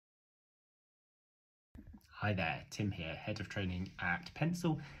Hi there, Tim here, Head of Training at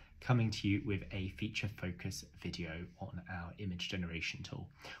Pencil, coming to you with a feature focus video on our image generation tool.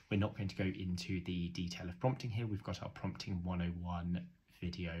 We're not going to go into the detail of prompting here. We've got our Prompting 101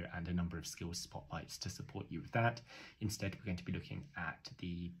 video and a number of skills spotlights to support you with that. Instead, we're going to be looking at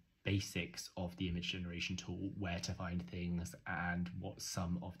the basics of the image generation tool, where to find things and what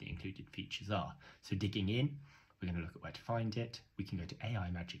some of the included features are. So digging in, we're going to look at where to find it. We can go to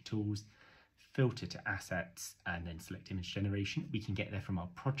AI Magic Tools, filter to assets, and then select image generation. We can get there from our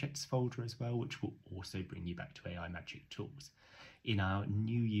projects folder as well, which will also bring you back to AI Magic Tools. In our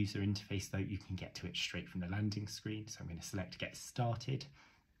new user interface though, you can get to it straight from the landing screen. So I'm going to select get started.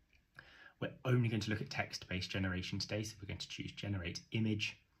 We're only going to look at text-based generation today. So we're going to choose generate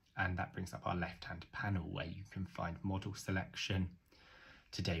image, and that brings up our left-hand panel where you can find model selection.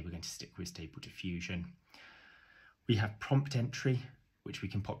 Today we're going to stick with Stable Diffusion. We have prompt entry, which we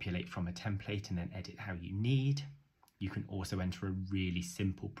can populate from a template and then edit how you need. You can also enter a really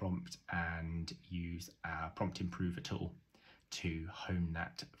simple prompt and use our prompt improver tool to hone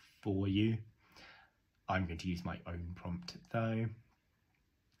that for you. I'm going to use my own prompt though.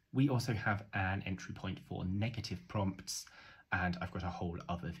 We also have an entry point for negative prompts, and I've got a whole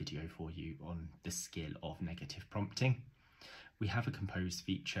other video for you on the skill of negative prompting. We have a compose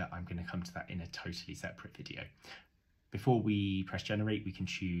feature. I'm going to come to that in a totally separate video. Before we press generate, we can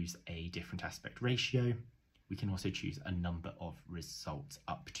choose a different aspect ratio. We can also choose a number of results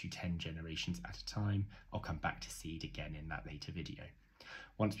up to 10 generations at a time. I'll come back to seed again in that later video.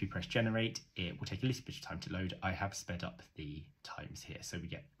 Once we press generate, it will take a little bit of time to load. I have sped up the times here, so we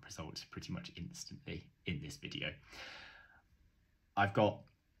get results pretty much instantly in this video. I've got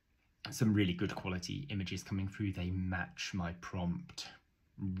some really good quality images coming through. They match my prompt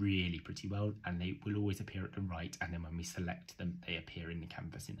really pretty well, and they will always appear at the right, and then when we select them they appear in the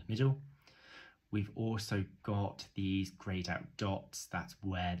canvas in the middle. We've also got these greyed out dots. That's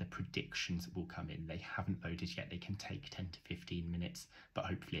where the predictions will come in. They haven't loaded yet. They can take 10 to 15 minutes, but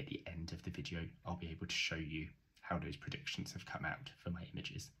hopefully at the end of the video I'll be able to show you how those predictions have come out for my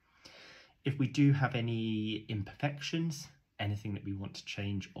images. If we do have any imperfections, anything that we want to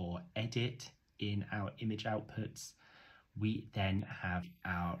change or edit in our image outputs, we then have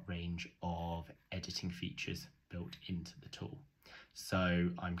our range of editing features built into the tool. So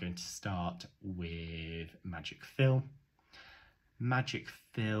I'm going to start with Magic Fill. Magic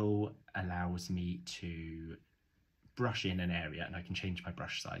Fill allows me to brush in an area, and I can change my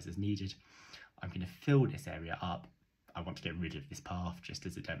brush size as needed. I'm going to fill this area up. I want to get rid of this path just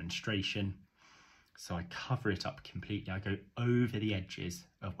as a demonstration. So I cover it up completely. I go over the edges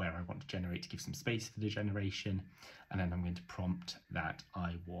of where I want to generate to give some space for the generation. And then I'm going to prompt that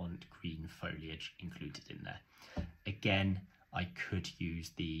I want green foliage included in there. Again, I could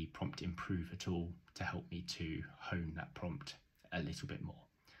use the prompt improver tool to help me to hone that prompt a little bit more.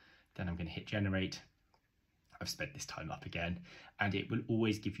 Then I'm going to hit generate. I've sped this time up again, and it will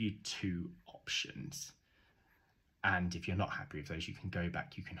always give you two options. And if you're not happy with those, you can go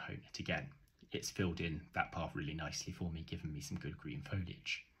back, you can hone it again. It's filled in that path really nicely for me, giving me some good green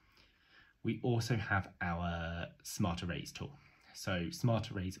foliage. We also have our Smart Arrays tool. So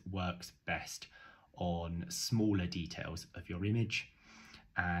Smart Arrays works best on smaller details of your image,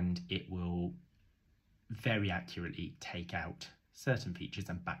 and it will very accurately take out certain features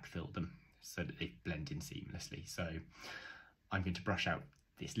and backfill them so that they blend in seamlessly. So I'm going to brush out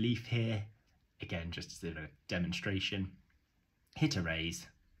this leaf here, again, just as a demonstration, hit Erase,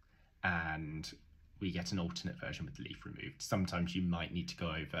 and we get an alternate version with the leaf removed. Sometimes you might need to go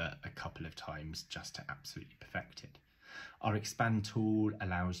over a couple of times just to absolutely perfect it. Our expand tool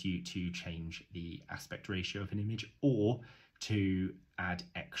allows you to change the aspect ratio of an image or to add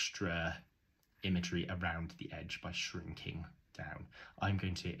extra imagery around the edge by shrinking down. I'm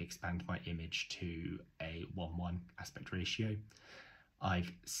going to expand my image to a 1:1 aspect ratio.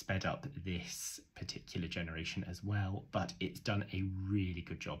 I've sped up this particular generation as well, but it's done a really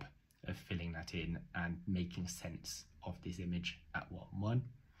good job of filling that in and making sense of this image at 1:1.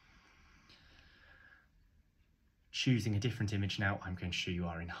 Choosing a different image now, I'm going to show you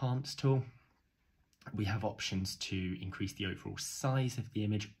our enhance tool. We have options to increase the overall size of the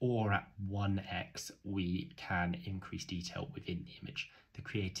image, or at 1x we can increase detail within the image. The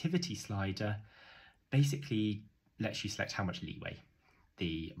creativity slider basically lets you select how much leeway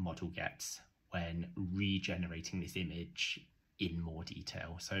the model gets when regenerating this image in more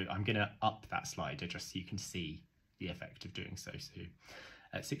detail. So I'm going to up that slider just so you can see the effect of doing so. So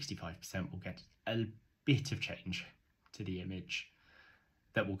at 65% we'll get a bit of change to the image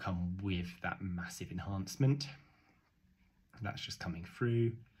that will come with that massive enhancement. That's just coming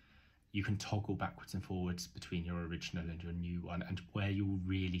through. you can toggle backwards and forwards between your original and your new one, and where you'll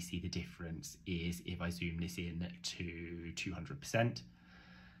really see the difference is if I zoom this in to 200%,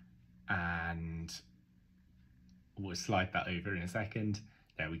 and we'll slide that over in a second.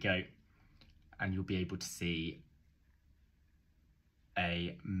 There we go. And you'll be able to see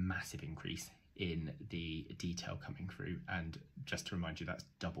a massive increase in the detail coming through, and just to remind you, that's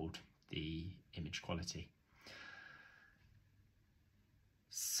doubled the image quality.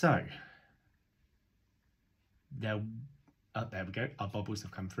 So there we go, our bubbles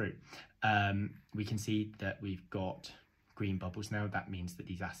have come through. We can see that we've got green bubbles now. That means that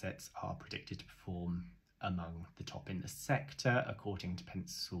these assets are predicted to perform among the top in the sector according to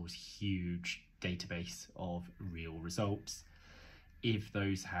Pencil's huge database of real results. If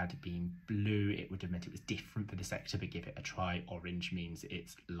those had been blue, it would have meant it was different for the sector, but give it a try. Orange means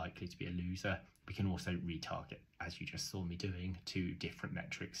it's likely to be a loser. We can also retarget, as you just saw me doing, to different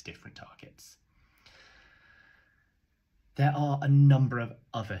metrics, different targets. There are a number of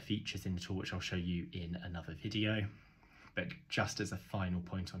other features in the tool which I'll show you in another video, but just as a final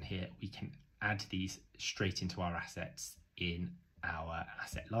point on here, we can add these straight into our assets in our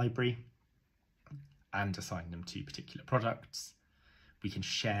asset library and assign them to particular products. We can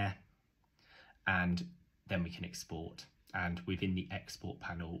share, and then we can export. And within the export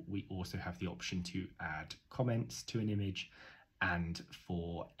panel, we also have the option to add comments to an image and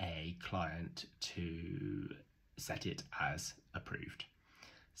for a client to set it as approved.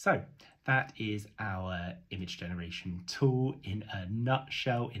 So that is our image generation tool in a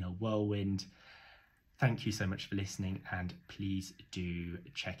nutshell, in a whirlwind. Thank you so much for listening, and please do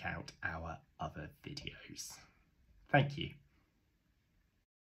check out our other videos. Thank you.